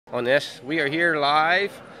on this. We are here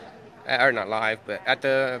live, or not live, but at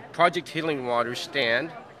the Project Healing Waters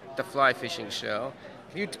stand, the fly fishing show.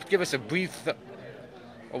 Can you give us a brief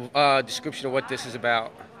description of what this is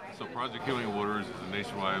about? So Project Healing Waters is a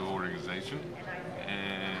nationwide organization,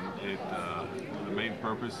 and the main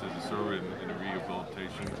purpose is to serve in the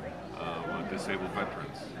rehabilitation of disabled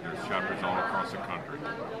veterans. There's chapters all across the country.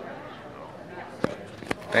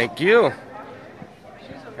 Thank you.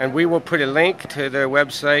 And we will put a link to their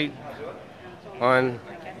website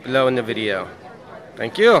below in the video.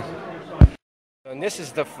 Thank you. And this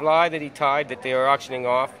is the fly that he tied that they are auctioning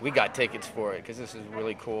off. We got tickets for it because this is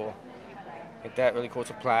really cool. Ain't that really cool?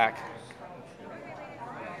 It's a plaque.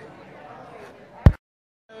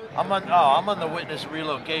 I'm on the witness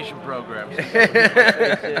relocation program. So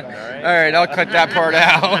all right, I'll cut that part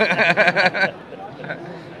out.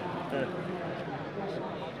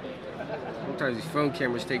 Sometimes these phone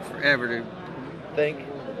cameras take forever to think.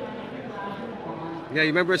 Yeah, you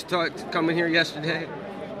remember us coming here yesterday,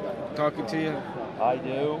 talking to you? I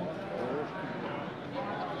do.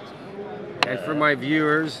 And for my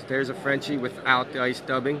viewers, there's a Frenchie without the ice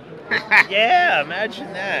dubbing. Yeah,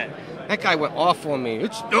 imagine that. That guy went off on me.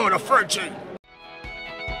 It's not a Frenchie.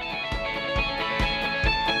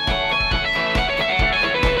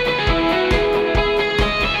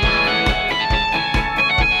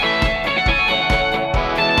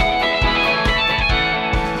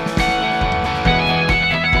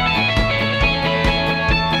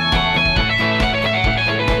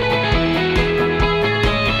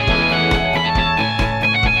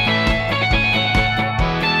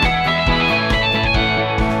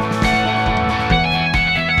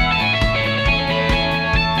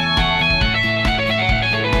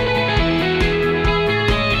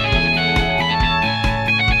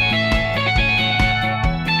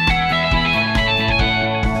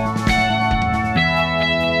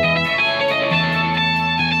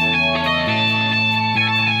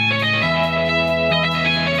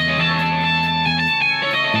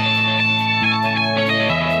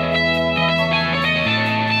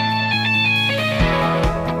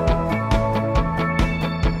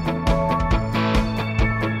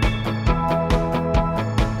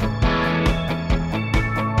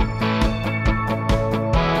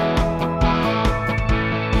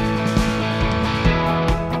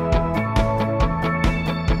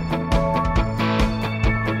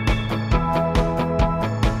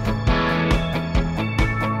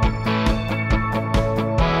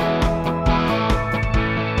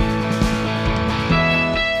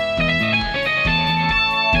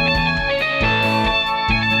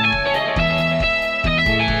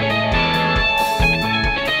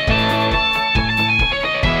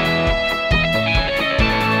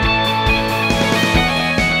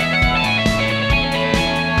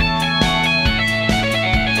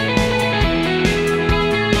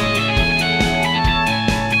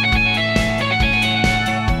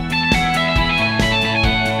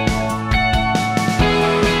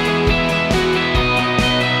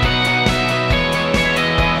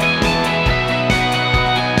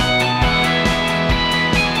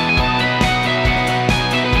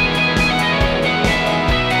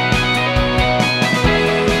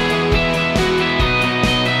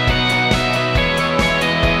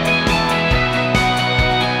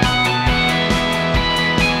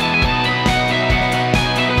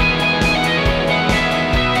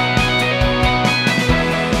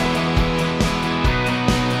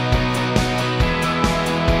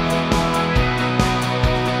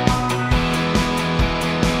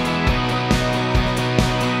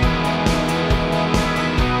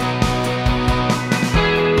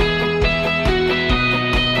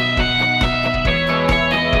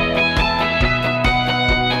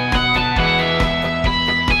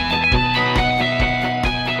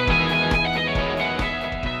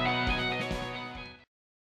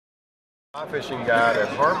 Fishing guide at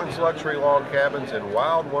Harman's Luxury Log Cabins in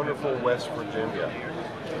wild, wonderful West Virginia.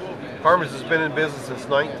 Harman's has been in business since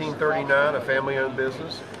 1939, a family-owned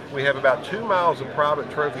business. We have about 2 miles of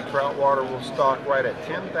private trophy trout water. We'll stock right at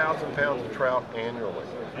 10,000 pounds of trout annually.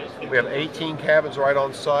 We have 18 cabins right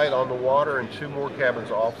on site on the water and 2 more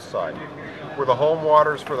cabins off-site. We're the home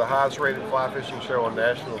waters for the highest rated fly fishing show on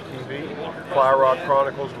national TV, Fly Rod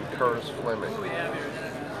Chronicles with Curtis Fleming.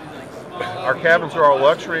 Our cabins are all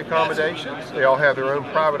luxury accommodations. They all have their own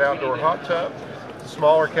private outdoor hot tub. The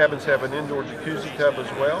smaller cabins have an indoor jacuzzi tub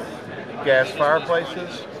as well, gas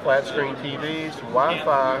fireplaces, flat screen TVs,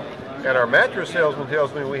 Wi-Fi, and our mattress salesman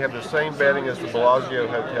tells me we have the same bedding as the Bellagio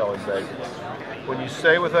Hotel in Vegas. When you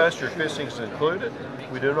stay with us, your fishing is included.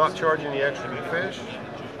 We do not charge any extra to fish,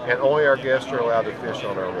 and only our guests are allowed to fish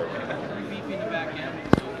on our river.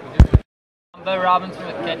 Bo Robinson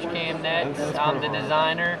with Catch Cam Nets. I'm the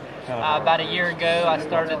designer. About a year ago, I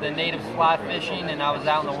started the natives fly fishing, and I was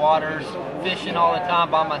out in the waters fishing all the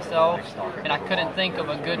time by myself, and I couldn't think of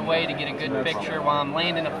a good way to get a good picture while I'm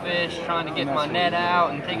landing a fish, trying to get my net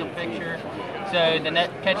out and take a picture. So the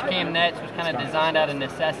Catch Cam Nets was kind of designed out of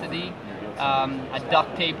necessity. I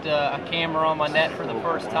duct taped a camera on my net for the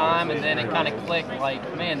first time, and then it kind of clicked like,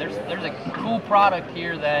 man, there's a cool product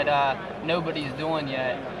here that nobody's doing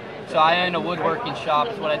yet. So I own a woodworking shop,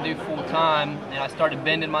 it's what I do full time, and I started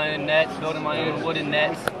bending my own nets, building my own wooden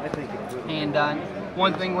nets, and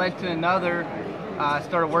one thing led to another. I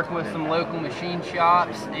started working with some local machine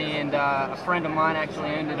shops, and a friend of mine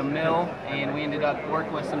actually owned a mill, and we ended up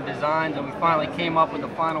working with some designs, and we finally came up with the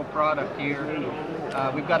final product here.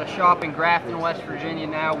 We've got a shop in Grafton, West Virginia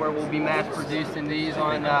now, where we'll be mass producing these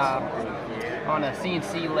on a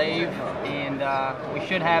CNC lathe, and we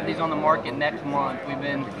should have these on the market next month. We've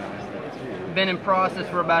been in process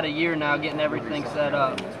for about a year now, getting everything set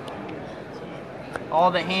up.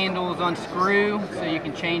 All the handles unscrew, so you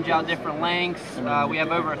can change out different lengths. We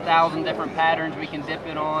have over 1,000 different patterns we can dip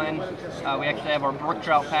it on. We actually have our brook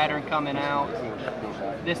trout pattern coming out.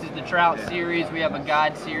 This is the trout series. We have a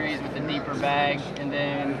guide series with a deeper bag, and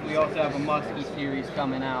then we also have a musky series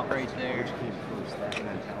coming out right there.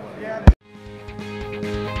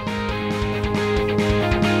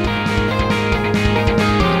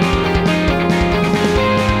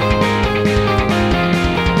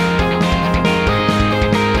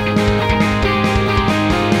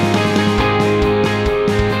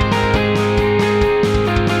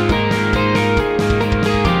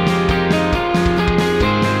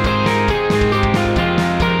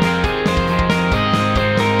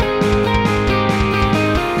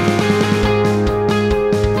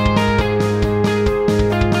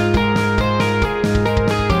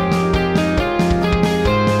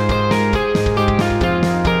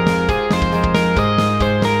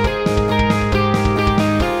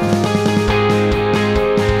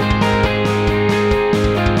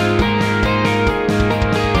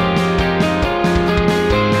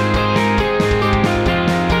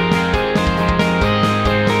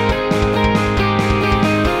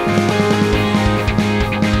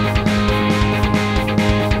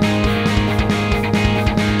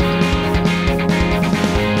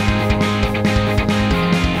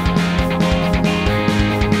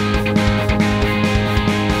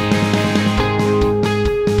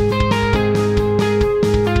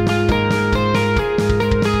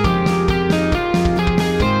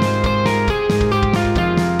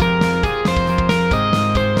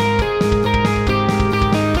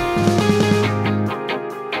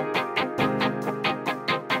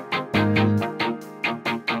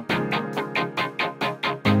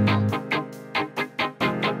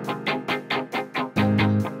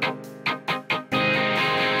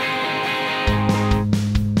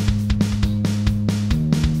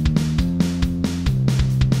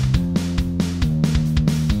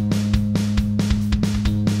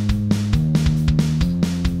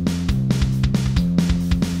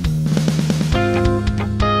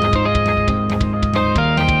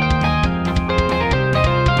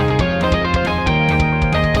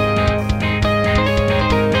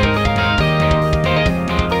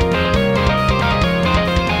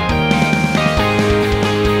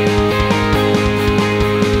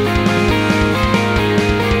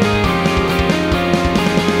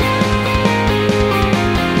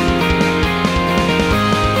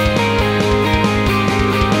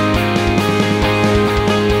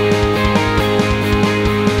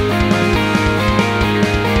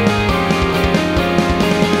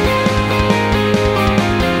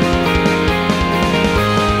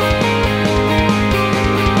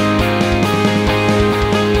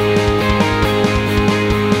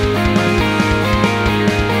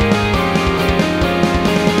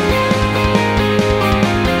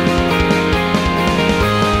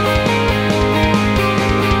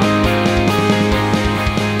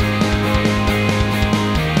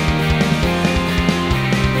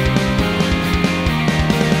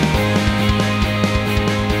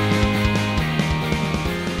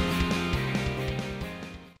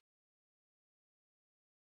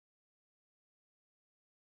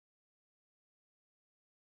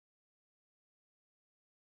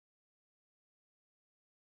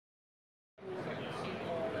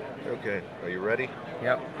 Okay, are you ready?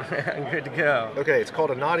 Yep, I'm good to go. Okay, it's called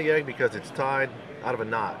a knotty egg because it's tied out of a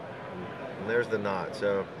knot. And there's the knot.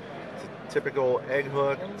 So it's a typical egg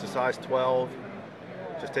hook. It's a size 12.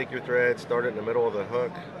 Just take your thread, start it in the middle of the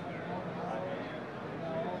hook.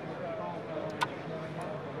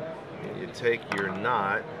 And you take your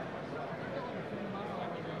knot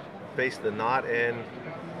face the knot end.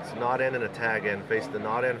 It's knot end and a tag end. Face the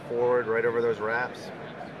knot end forward, right over those wraps.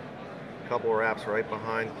 Couple wraps right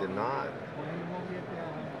behind the knot.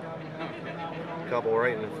 Couple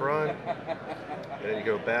right in front. Then you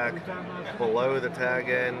go back below the tag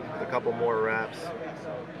end with a couple more wraps.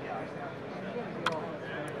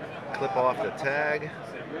 Clip off the tag.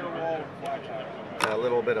 A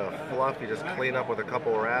little bit of fluff you just clean up with a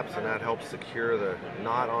couple wraps, and that helps secure the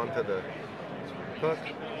knot onto the hook.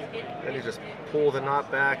 Then you just pull the knot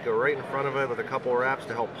back, go right in front of it with a couple wraps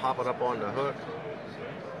to help pop it up on the hook.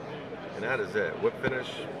 And that is it. Whip finish.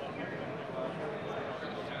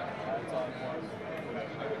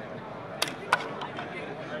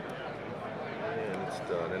 And it's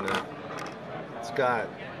done. And then it's got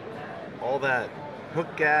all that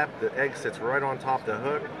hook gap. The egg sits right on top of the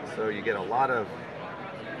hook, so you get a lot of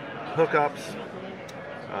hookups.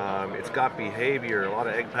 It's got behavior. A lot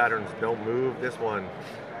of egg patterns don't move. This one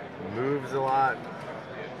moves a lot.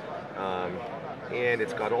 And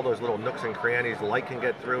it's got all those little nooks and crannies. Light can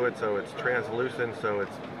get through it, so it's translucent. So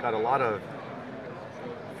it's got a lot of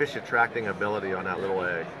fish attracting ability on that little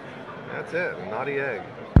egg. That's it, a knotty egg.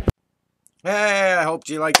 Hey, I hope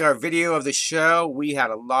you liked our video of the show. We had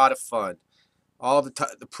a lot of fun. All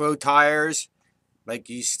the pro tires, like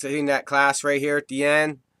you see in that class right here at the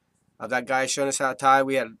end of that guy showing us how to tie.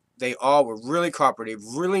 They all were really cooperative,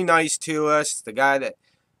 really nice to us. The guy that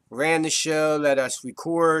ran the show let us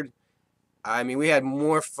record. I mean, we had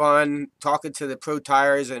more fun talking to the pro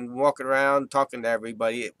tires and walking around talking to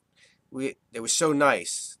everybody. It was so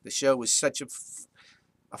nice. The show was such a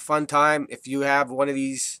fun time. If you have one of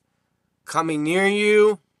these coming near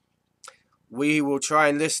you, we will try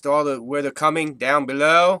and list where they're coming down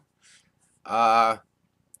below.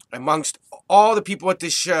 Amongst all the people at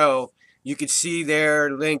this show, you can see their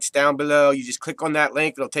links down below. You just click on that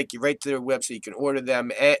link. It'll take you right to their website. You can order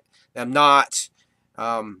them knots.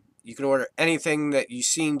 You can order anything that you've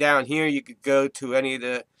seen down here. You could go to any of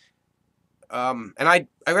the... and I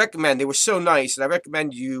recommend, they were so nice, and I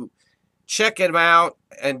recommend you check them out,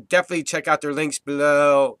 and definitely check out their links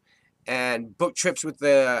below, and book trips with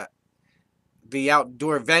the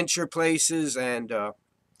outdoor adventure places, and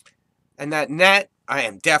that net. I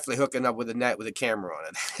am definitely hooking up with a net with a camera on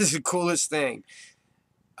it. That's the coolest thing.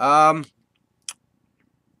 That's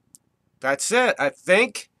it, I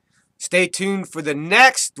think. Stay tuned for the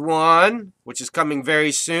next one, which is coming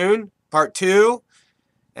very soon, part 2.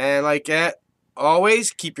 And like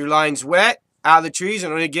always, keep your lines wet, out of the trees,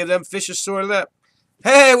 and only give them fish a sore lip.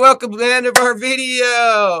 Hey, welcome to the end of our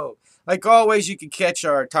video. Like always, you can catch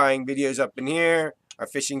our tying videos up in here, our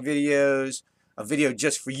fishing videos, a video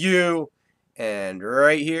just for you. And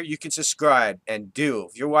right here, you can subscribe and do.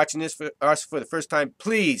 If you're watching this for us for the first time,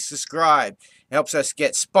 please subscribe. It helps us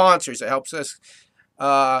get sponsors. It helps us...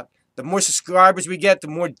 the more subscribers we get, the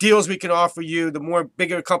more deals we can offer you, the more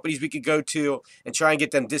bigger companies we could go to and try and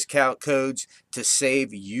get them discount codes to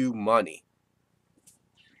save you money.